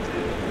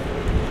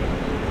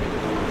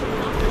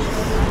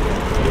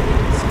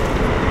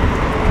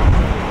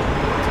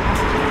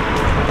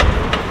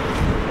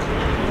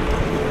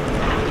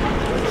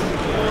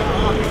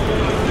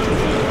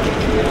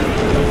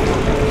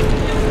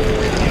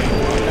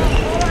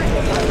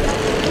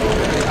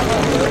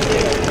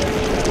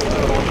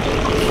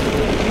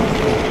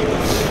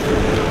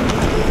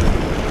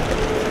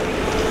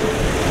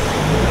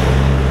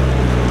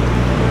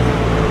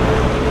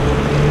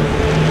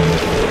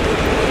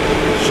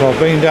 So I've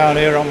been down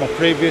here on my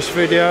previous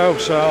video,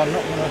 so I'm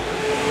not going to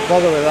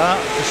bother with that.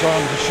 Just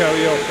wanted to show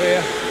you up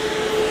here.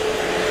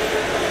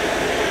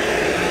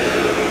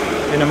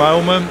 In a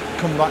moment,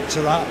 come back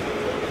to that.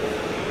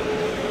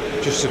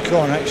 Just the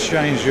corn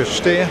exchange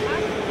just here.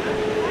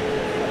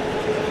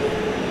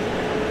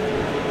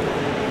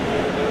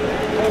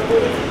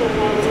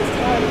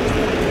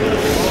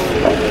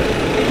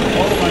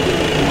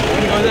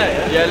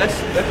 Yeah,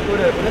 let's go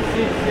there. Let's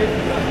see.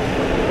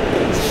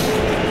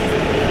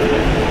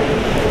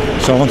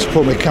 So I want to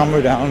put my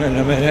camera down in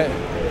a minute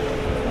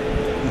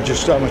and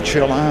just have a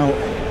chill out.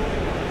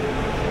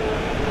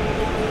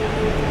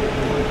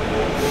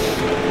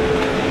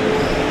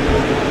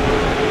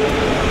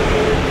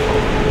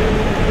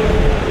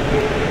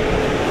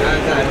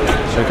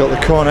 So I've got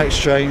the corn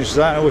exchange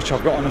there, which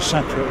I've got on a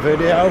separate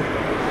video.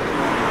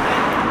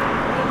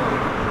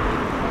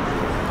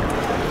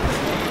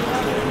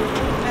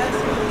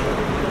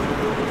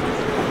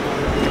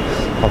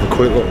 Have a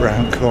quick look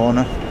round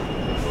corner.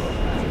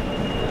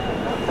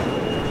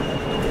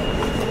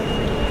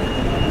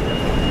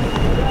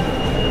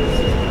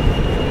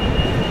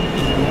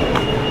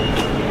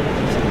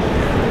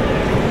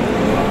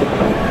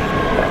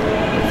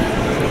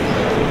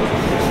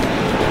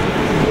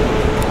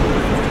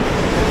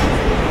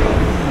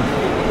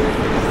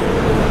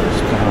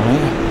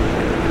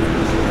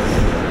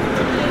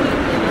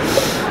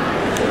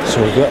 So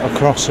So we'll get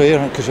across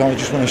here because I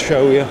just want to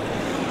show you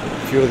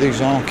a few of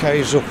these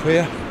arcades up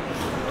here.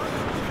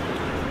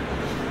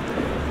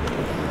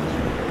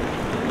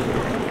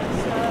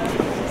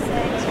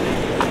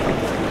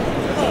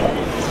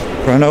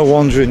 But I know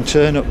Wandering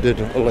Turnip did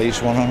at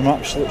least one, and I'm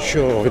absolutely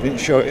sure he didn't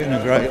show it in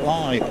a great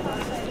light.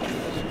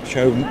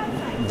 Showed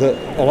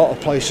that a lot of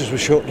places were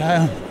shut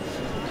down.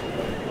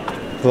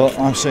 But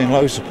I'm seeing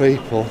loads of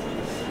people,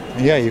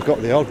 and yeah, you've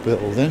got the odd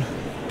building.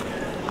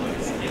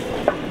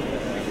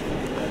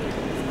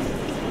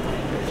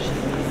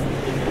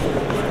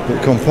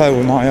 But compared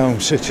with my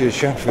home city of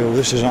Sheffield,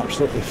 this is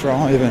absolutely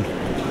thriving.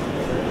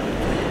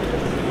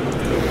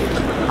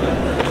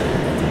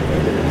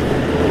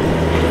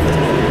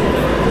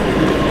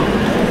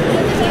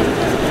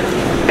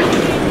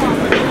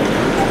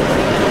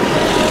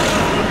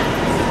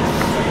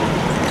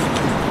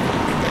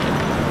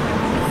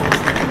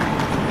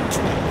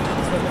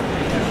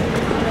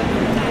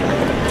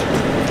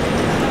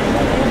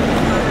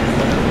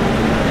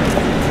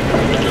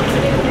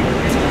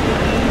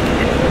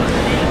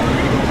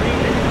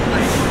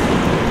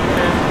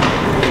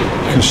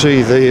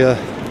 See the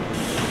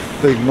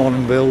big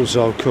modern builds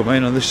all come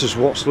in, and this is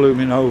what's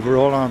looming over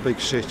all our big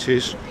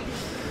cities.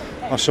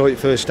 I saw it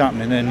first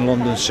happening in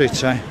London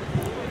City,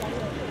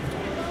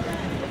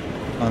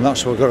 and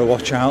that's what we've got to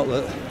watch out,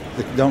 that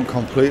they don't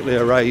completely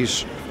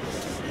erase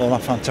all our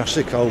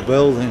fantastic old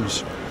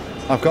buildings.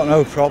 I've got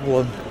no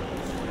problem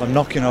of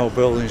knocking old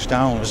buildings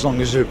down as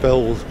long as they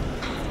build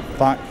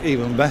back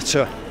even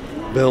better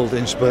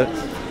buildings, but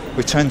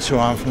we tend to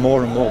have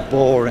more and more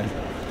boring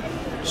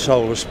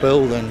soulless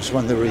buildings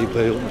when they're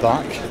rebuilt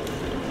back.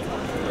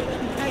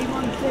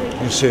 You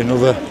can see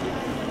another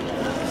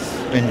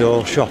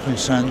indoor shopping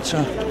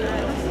centre.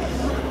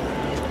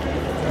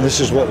 And this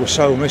is what we're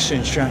so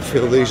missing in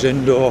Sheffield, these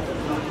indoor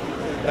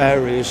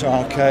areas,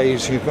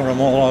 arcades. You've got them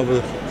all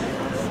over the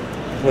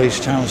police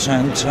town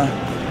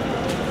centre.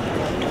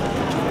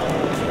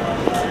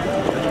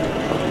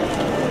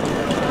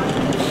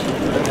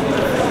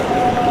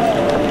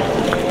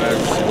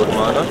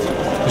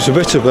 There's a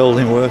bit of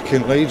building work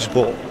in Leeds,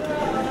 but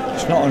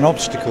it's not an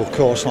obstacle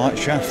course like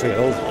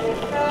Sheffield.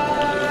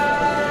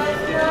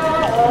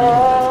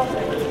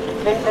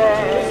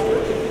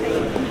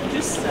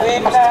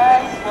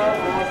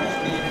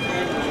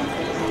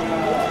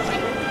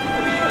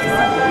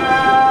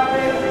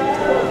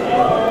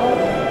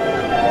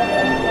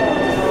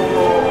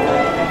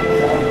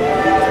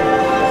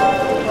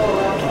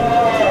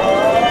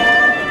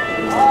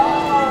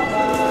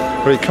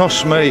 But it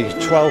cost me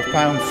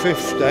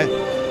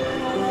 £12.50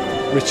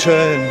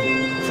 return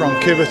from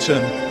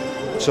Kiverton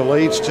to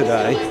Leeds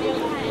today,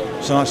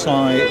 so that's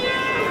like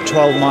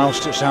 12 miles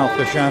to south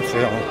of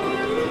Sheffield.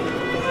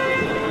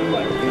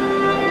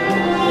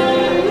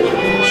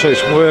 So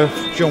it's worth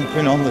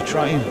jumping on the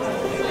train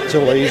to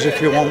Leeds if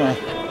you want a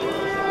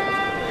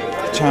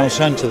town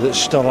centre that's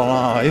still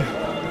alive.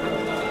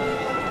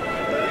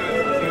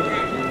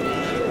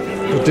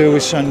 Could do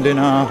with sending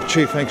our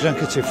chief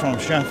executive from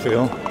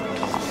Sheffield,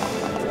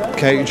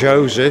 Kate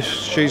Joseph.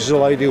 She's the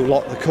lady who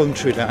locked the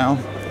country down,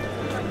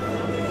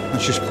 and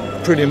she's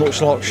pretty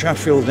much locked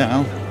Sheffield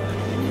down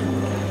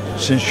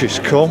since she's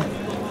come.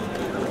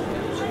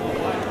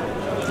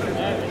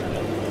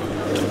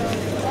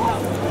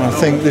 And I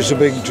think there's a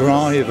big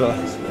driver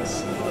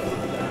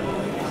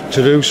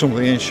to do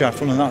something in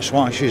Sheffield, and that's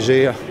why she's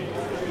here.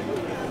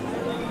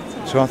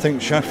 So I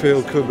think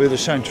Sheffield could be the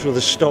centre of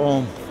the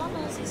storm.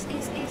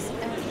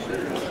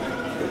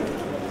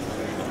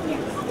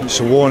 It's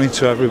a warning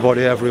to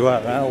everybody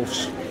everywhere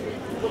else.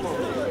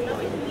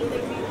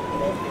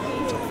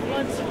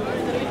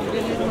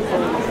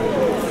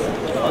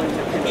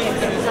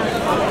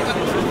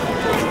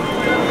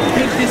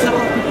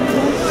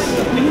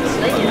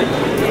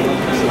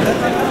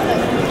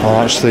 Oh,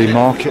 that's the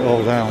market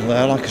all down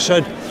there. Like I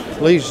said,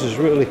 Leeds is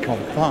really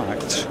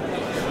compact.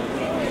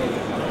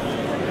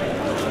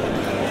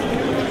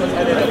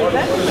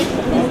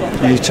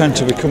 And you tend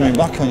to be coming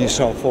back on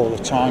yourself all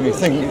the time. You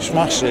think it's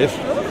massive,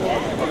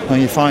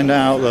 and you find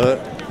out that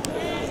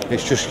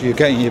it's just you're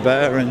getting your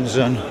bearings.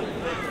 And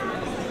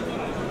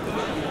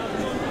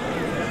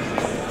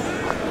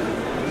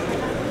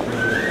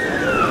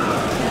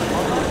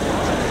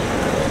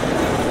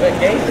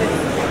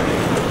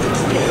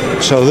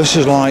so this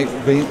is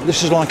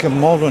like a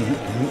modern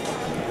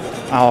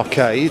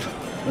arcade,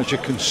 as you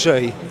can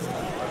see,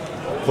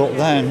 but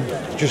then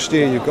just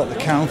here you've got the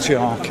county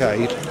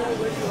arcade.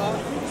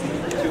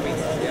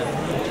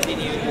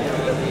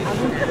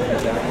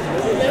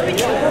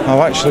 I've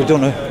actually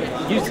done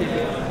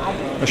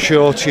a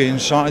shorty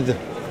inside the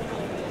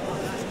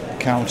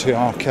county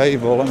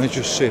arcade, but let me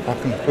just see if I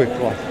can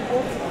quickly.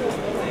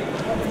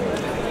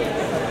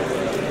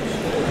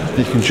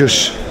 You can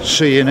just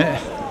see in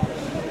it.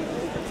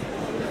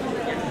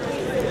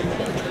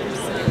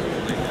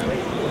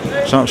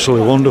 It's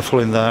absolutely wonderful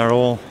in there,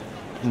 all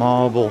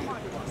marble,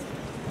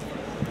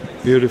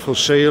 beautiful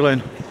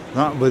ceiling.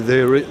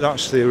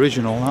 That's the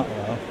original. That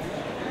there.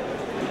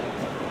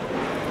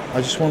 I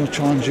just want to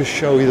try and just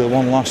show you the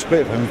one last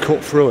bit and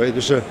cut through it.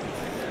 There's a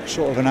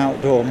sort of an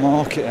outdoor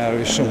market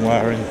area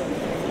somewhere in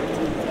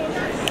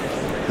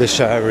this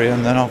area,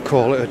 and then I'll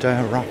call it a day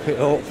and wrap it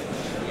up.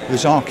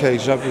 There's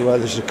arcades everywhere.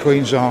 There's the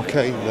Queen's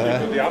Arcade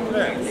there.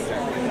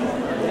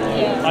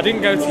 I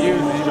didn't go to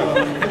use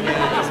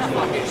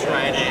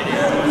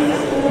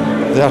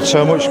They had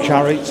so much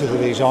character to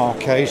these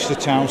arcades, the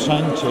town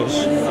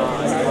centres.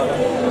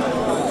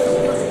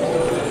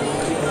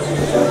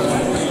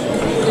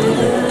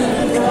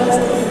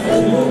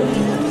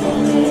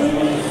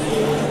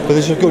 But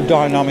there's a good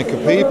dynamic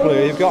of people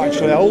here. You've got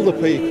actually older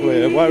people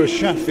here, whereas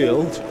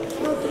Sheffield,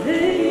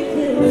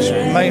 it's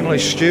mainly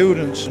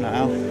students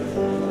now.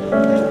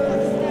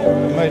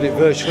 It made it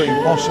virtually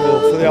impossible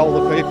for the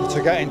older people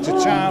to get into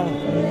town.